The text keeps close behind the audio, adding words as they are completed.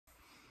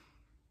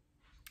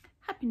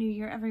Happy New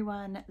Year,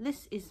 everyone.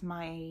 This is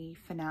my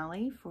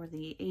finale for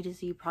the A to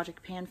Z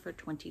project pan for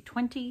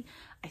 2020.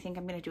 I think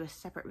I'm going to do a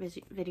separate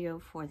video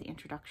for the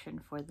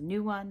introduction for the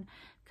new one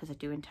because I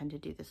do intend to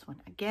do this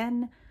one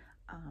again.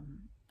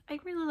 I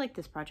really like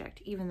this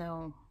project, even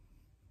though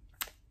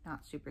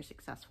not super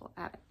successful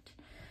at it.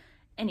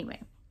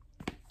 Anyway,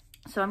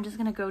 so I'm just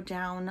going to go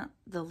down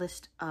the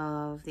list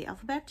of the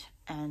alphabet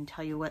and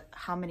tell you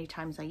how many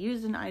times I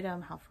used an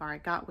item, how far I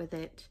got with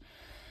it,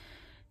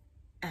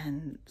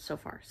 and so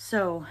far.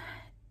 So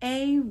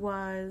A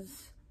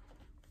was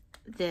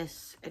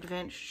this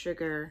Advanced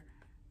Sugar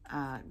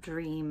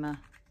Dream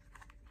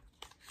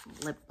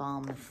lip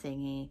balm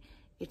thingy.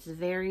 It's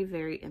very,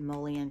 very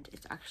emollient.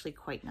 It's actually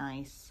quite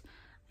nice.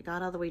 I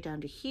got all the way down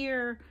to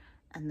here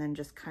and then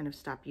just kind of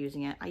stopped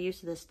using it. I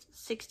used this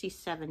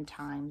 67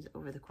 times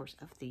over the course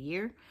of the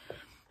year,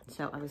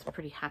 so I was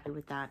pretty happy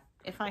with that.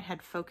 If I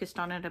had focused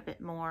on it a bit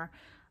more,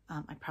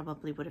 I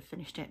probably would have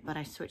finished it, but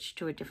I switched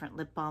to a different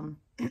lip balm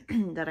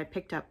that I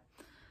picked up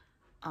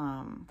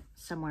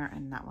somewhere,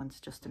 and that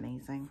one's just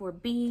amazing. For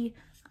B,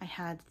 I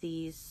had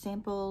these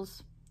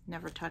samples,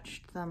 never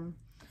touched them.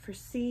 For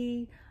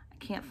C, I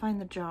can't find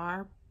the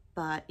jar,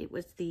 but it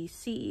was the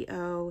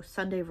CEO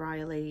Sunday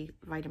Riley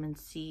Vitamin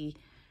C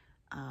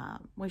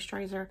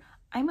moisturizer.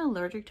 I'm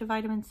allergic to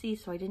vitamin C,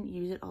 so I didn't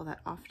use it all that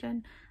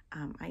often.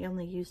 I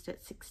only used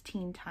it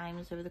 16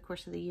 times over the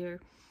course of the year,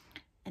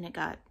 and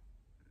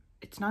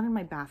it's not in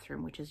my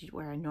bathroom, which is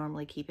where I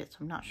normally keep it, so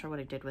I'm not sure what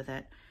I did with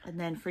it. And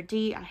then for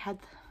D, I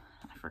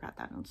forgot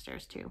that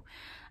downstairs too.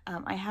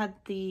 I had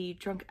the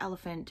Drunk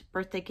Elephant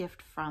birthday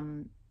gift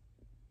from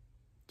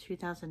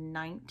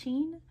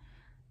 2019.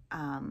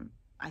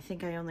 I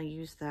think I only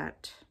used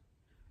that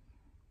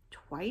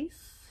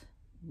twice,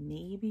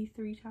 maybe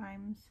 3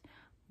 times,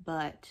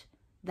 but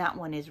that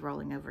one is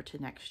rolling over to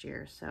next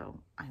year, so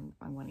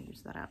I want to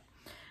use that up.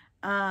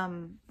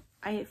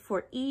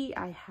 For E,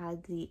 I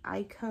had the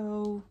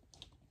Ico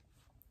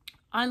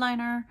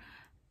eyeliner,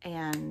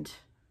 and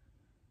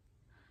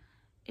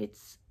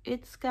it's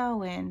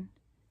going.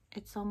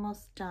 It's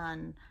almost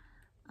done.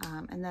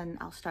 And then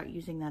I'll start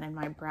using that in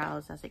my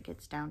brows as it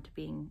gets down to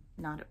being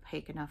not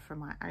opaque enough for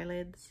my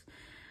eyelids.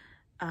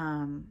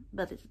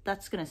 But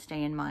that's going to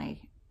stay in my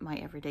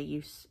everyday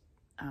use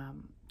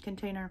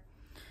container.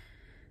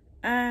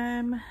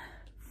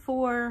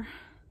 For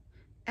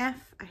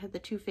F, I had the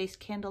Too Faced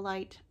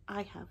Candlelight.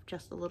 I have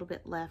just a little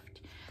bit left.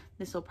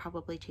 This will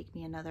probably take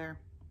me another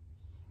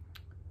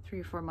 3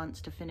 or 4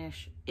 months to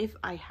finish. If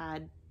I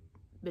had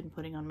been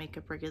putting on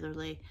makeup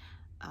regularly,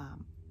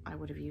 I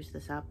would have used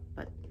this up,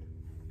 but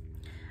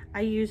I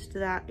used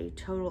that a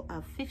total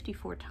of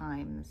 54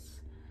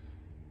 times.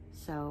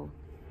 So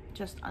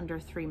just under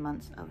 3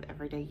 months of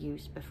everyday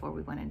use before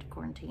we went into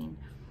quarantine.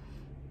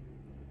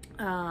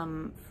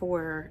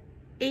 For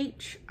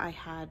H, I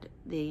had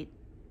the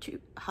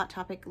Hot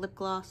Topic lip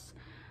gloss.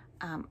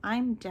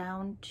 I'm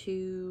down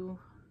to,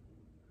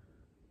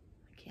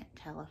 I can't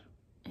tell.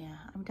 Yeah,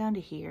 I'm down to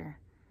here.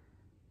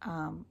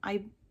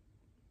 I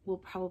will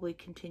probably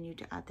continue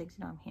to add things.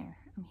 No, I'm here.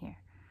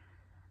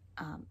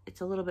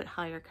 It's a little bit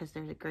higher because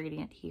there's a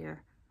gradient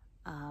here,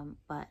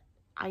 but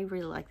I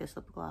really like this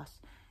lip gloss.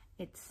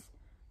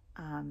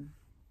 I'm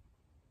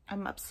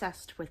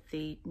obsessed with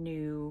the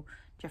new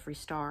Jeffree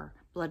Star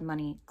Blood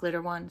Money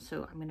glitter one,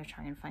 so I'm gonna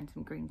try and find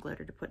some green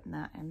glitter to put in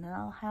that, and then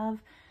I'll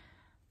have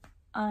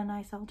a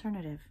nice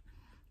alternative.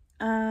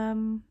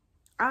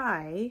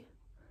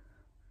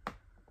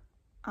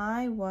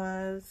 I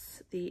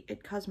was the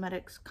It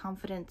Cosmetics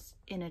Confidence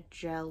in a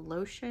Gel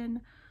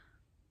Lotion.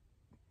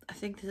 I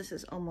think this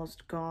is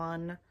almost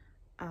gone.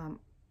 I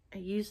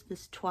used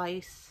this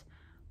twice,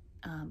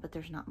 but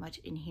there's not much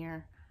in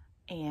here,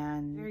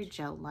 and very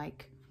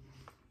gel-like.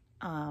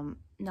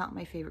 Not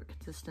my favorite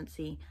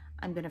consistency.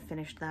 I'm gonna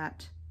finish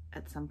that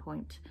at some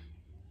point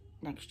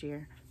next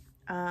year.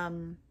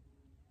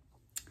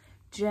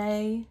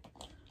 J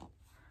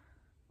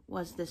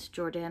was this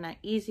Jordana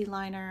Easy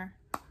Liner.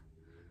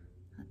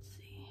 Let's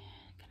see,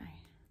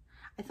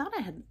 I thought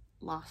I had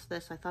lost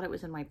this. I thought it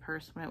was in my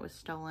purse when it was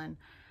stolen.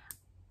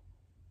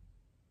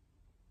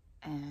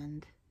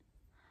 And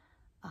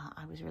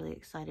I was really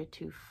excited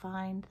to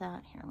find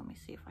that. Here, let me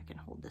see if I can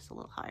hold this a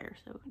little higher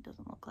so it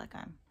doesn't look like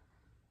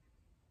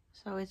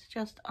so it's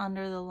just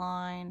under the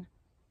line.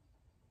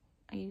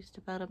 I used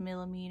about 1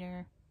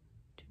 millimeter.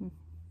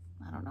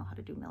 I don't know how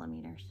to do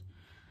millimeters.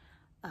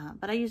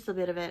 But I used a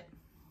bit of it.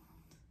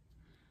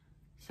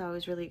 So I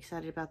was really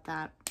excited about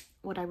that.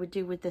 What I would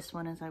do with this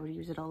one is I would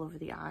use it all over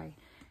the eye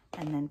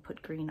and then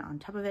put green on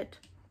top of it.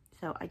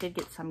 So I did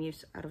get some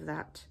use out of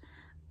that.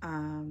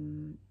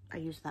 I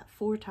used that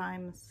 4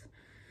 times.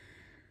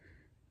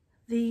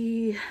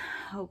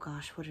 Oh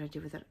gosh, what did I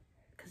do with it?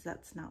 Because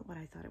that's not what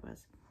I thought it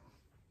was.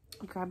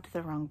 I grabbed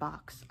the wrong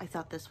box. I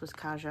thought this was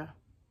Kaja,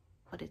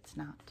 but it's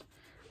not.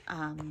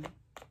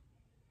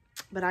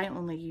 But I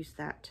only used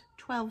that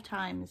 12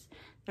 times.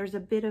 There's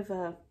a bit of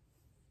a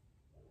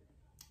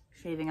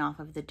shaving off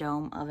of the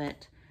dome of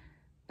it,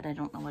 but I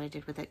don't know what I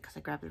did with it because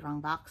I grabbed the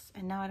wrong box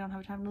and now I don't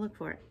have time to look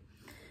for it.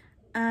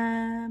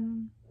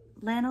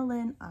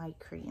 Lanolin Eye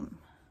Cream.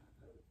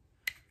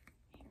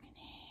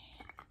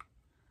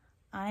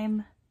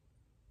 I'm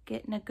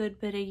getting a good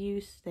bit of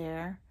use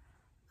there.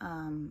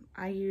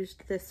 I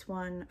used this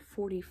one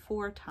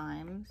 44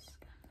 times.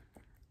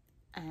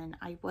 And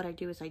what I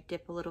do is I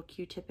dip a little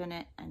Q-tip in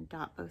it and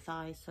dot both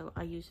eyes, so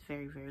I use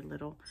very, very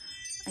little.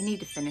 I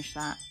need to finish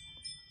that.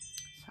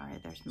 Sorry,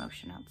 there's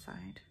motion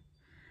outside.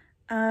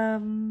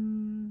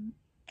 M.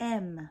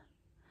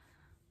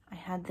 I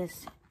had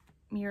this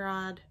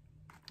Murad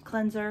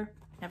cleanser,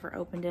 never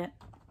opened it,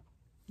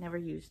 never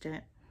used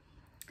it.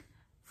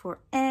 For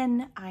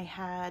N, I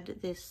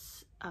had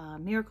this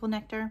Miracle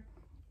Nectar.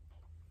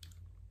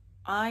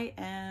 I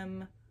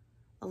am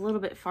a little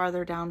bit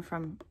farther down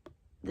from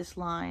this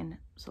line,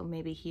 so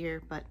maybe here,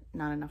 but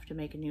not enough to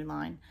make a new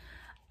line.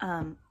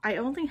 I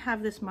only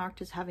have this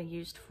marked as having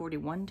used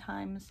 41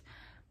 times,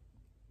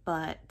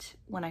 but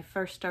when I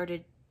first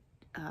started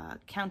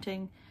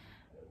counting,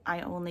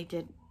 I only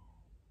did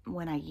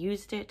when I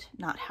used it,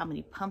 not how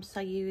many pumps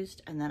I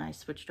used, and then I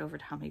switched over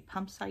to how many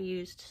pumps I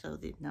used, so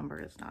the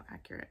number is not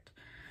accurate.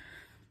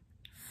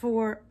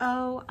 For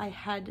O, I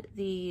had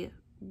the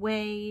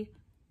Way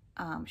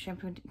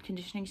shampoo and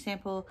conditioning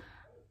sample.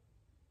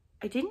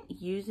 I didn't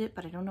use it,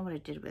 but I don't know what I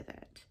did with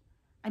it.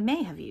 I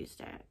may have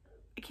used it.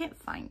 I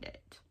can't find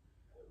it.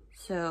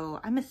 So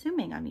I'm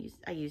assuming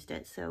I used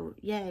it, so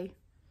yay.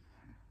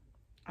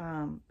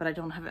 But I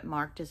don't have it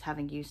marked as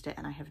having used it,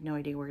 and I have no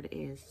idea where it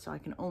is, so I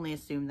can only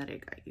assume that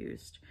it got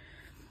used.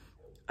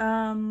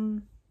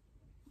 And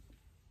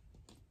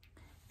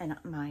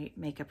my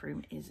makeup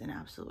room is an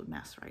absolute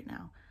mess right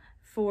now.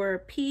 For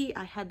P,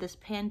 I had this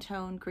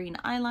Pantone green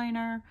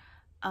eyeliner.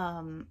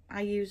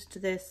 I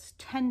used this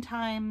 10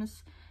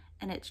 times,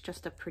 and it's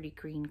just a pretty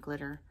green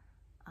glitter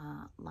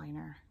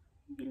liner.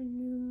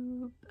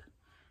 Does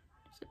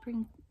it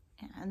bring?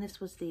 Yeah, and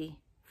this was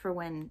for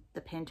when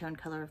the Pantone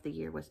color of the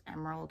year was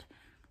emerald.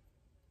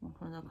 It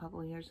was a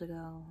couple years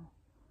ago.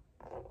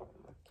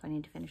 So I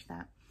need to finish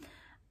that.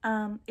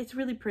 It's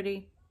really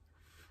pretty.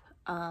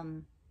 I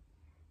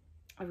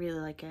really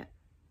like it.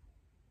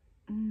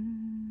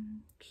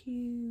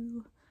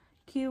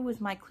 Q was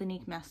my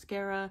Clinique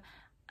mascara.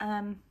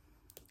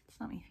 It's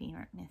not my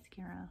favorite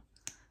mascara.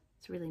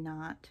 It's really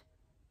not.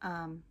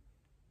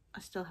 I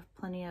still have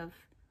plenty of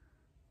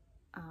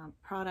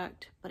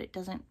product, but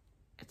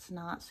it's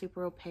not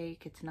super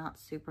opaque. It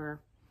doesn't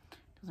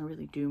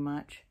really do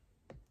much.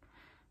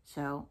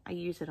 So I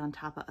use it on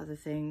top of other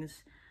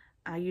things.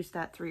 I use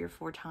that 3 or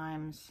 4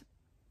 times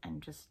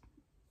and just,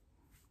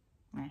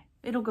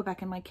 it'll go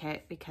back in my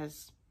kit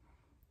because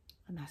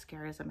a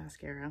mascara is a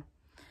mascara.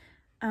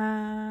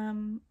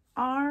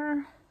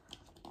 R,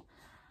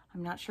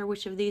 I'm not sure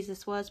which of these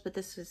this was, but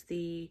this is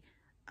the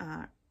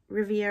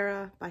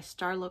Riviera by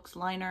Starlooks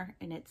liner,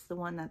 and it's the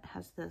one that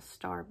has the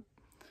star.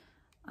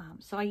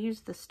 So I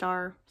use the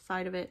star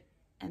side of it,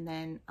 and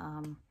then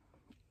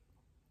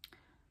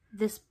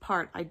this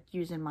part I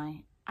use in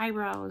my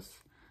eyebrows.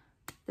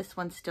 This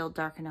one's still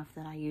dark enough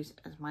that I use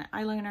as my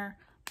eyeliner,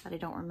 but I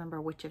don't remember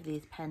which of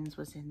these pens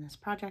was in this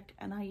project,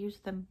 and I use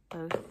them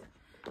both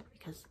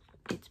because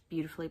it's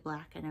beautifully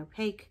black and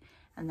opaque,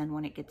 and then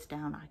when it gets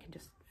down, I can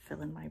just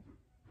fill in my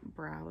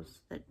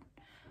brows that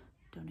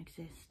don't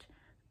exist.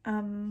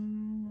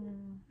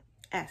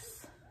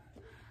 S.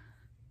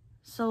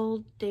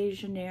 Sol de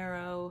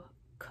Janeiro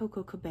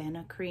Coco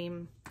Cabana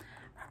cream.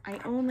 I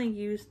only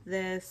used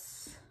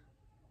this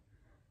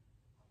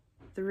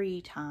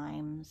 3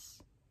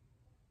 times.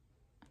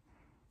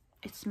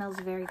 It smells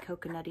very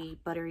coconutty,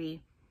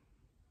 buttery.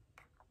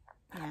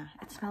 Yeah,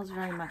 it smells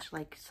very much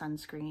like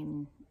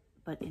sunscreen,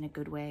 but in a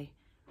good way.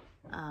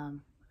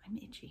 I'm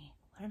itchy.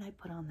 What did I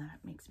put on that?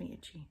 It makes me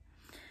itchy.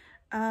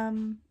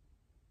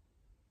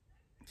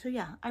 So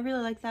yeah, I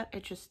really like that.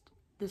 It just,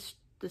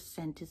 the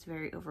scent is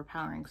very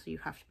overpowering, so you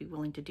have to be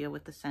willing to deal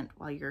with the scent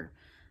while you're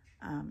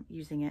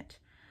using it.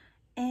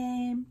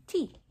 And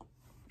T,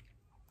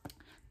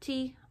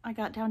 I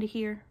got down to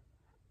here.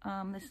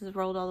 This is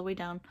rolled all the way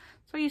down.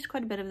 So I used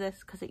quite a bit of this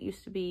because it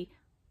used to be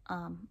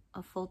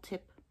a full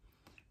tip.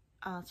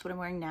 That's what I'm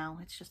wearing now.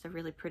 It's just a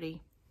really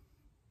pretty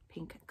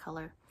pink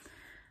color.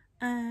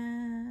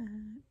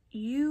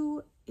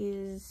 U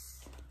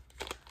is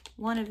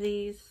one of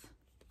these.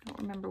 I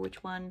don't remember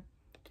which one.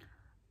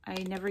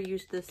 I never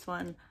used this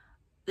one.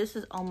 This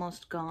is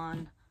almost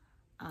gone.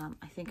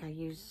 I think I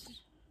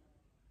used,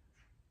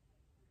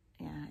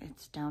 yeah,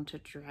 it's down to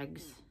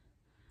dregs.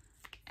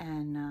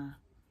 And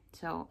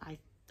so I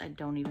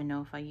don't even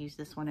know if I use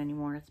this one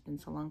anymore. It's been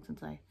so long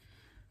since I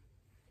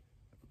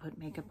put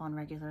makeup on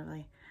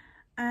regularly.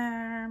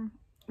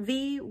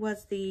 V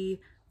was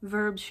the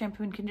Verb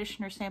shampoo and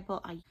conditioner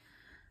sample.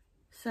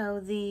 So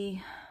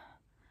the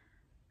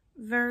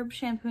Verb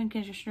shampoo and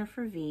conditioner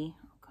for V,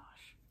 oh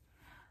gosh,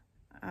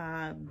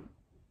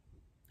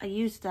 I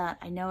used that.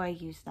 I know I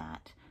used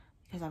that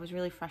because I was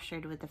really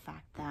frustrated with the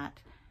fact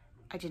that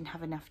I didn't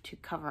have enough to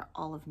cover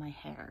all of my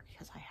hair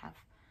because I have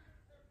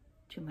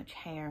too much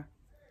hair.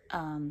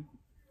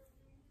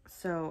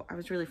 So I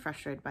was really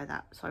frustrated by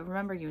that. So I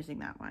remember using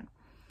that one.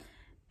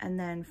 And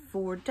then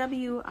for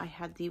W, I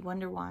had the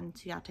Wonder Wand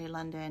Ciate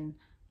London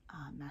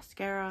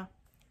mascara.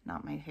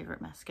 Not my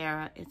favorite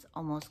mascara. It's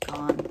almost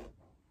gone.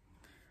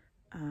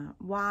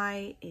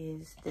 Y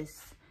is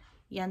this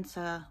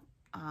Yensa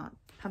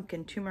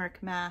Pumpkin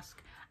Turmeric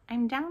Mask.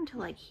 I'm down to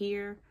like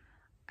here.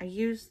 I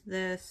used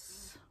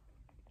this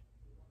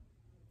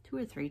 2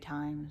 or 3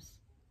 times.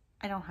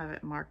 I don't have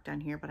it marked on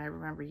here, but I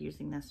remember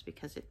using this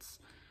because it's,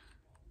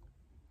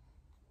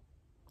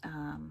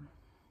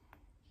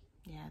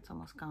 yeah, it's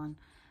almost gone.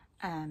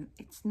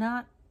 It's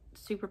not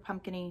super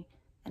pumpkin-y,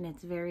 and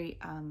it's very,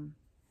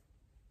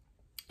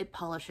 it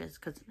polishes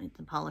because it's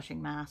a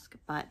polishing mask,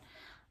 but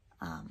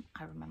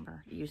I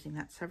remember using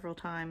that several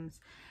times.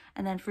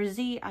 And then for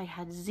Z, I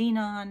had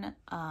Xenon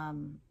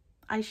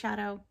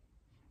eyeshadow.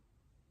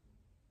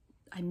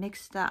 I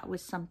mixed that with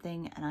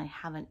something, and I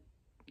haven't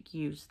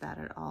used that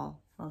at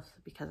all,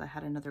 mostly because I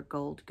had another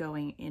gold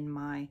going in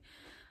my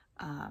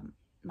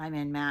My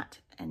Man Matte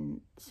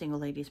and Single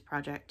Ladies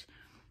project.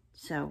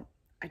 So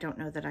I don't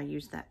know that I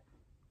used that.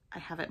 I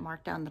have it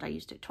marked down that I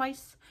used it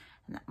twice,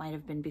 and that might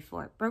have been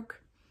before it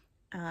broke.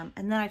 And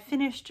then I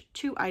finished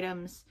 2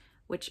 items,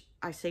 which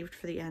I saved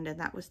for the end, and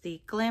that was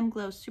the Glam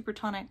Glow Super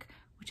Tonic,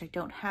 which I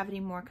don't have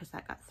anymore because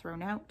that got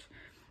thrown out.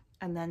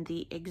 And then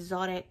the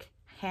Exotic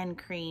Hand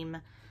Cream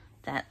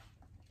that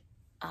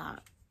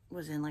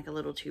was in like a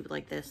little tube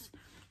like this.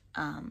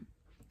 And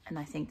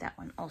I think that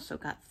one also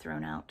got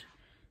thrown out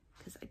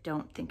because I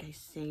don't think I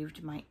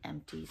saved my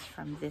empties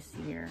from this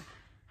year.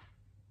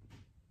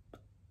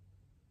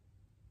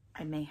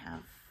 I may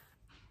have,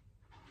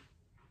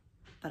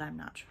 but I'm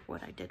not sure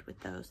what I did with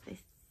those. I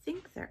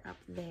think they're up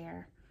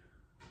there.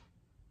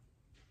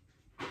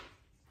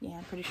 Yeah,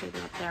 I'm pretty sure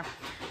they're up there,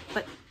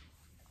 but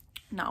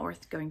not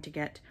worth going to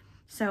get.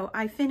 So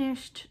I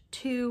finished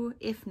 2,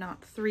 if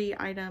not 3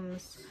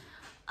 items,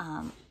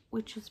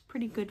 which is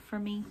pretty good for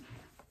me,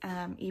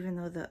 even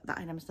though the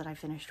items that I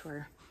finished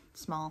were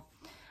small.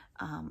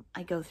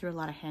 I go through a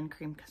lot of hand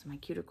cream because my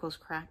cuticles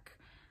crack.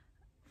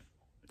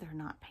 They're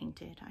not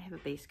painted. I have a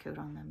base coat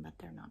on them, but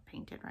they're not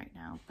painted right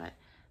now. But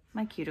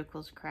my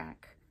cuticles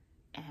crack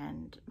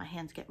and my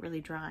hands get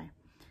really dry.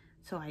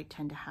 So I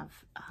tend to have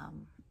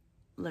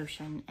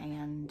lotion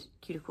and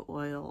cuticle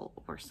oil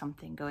or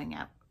something going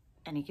at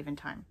any given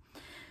time.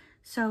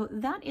 So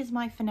that is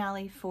my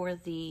finale for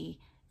the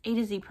A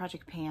to Z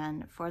project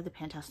pan for the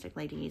Pantastic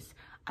Ladies.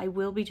 I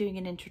will be doing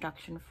an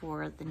introduction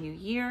for the new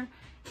year,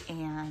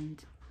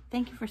 and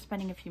thank you for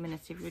spending a few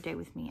minutes of your day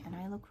with me, and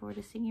I look forward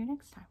to seeing you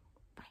next time.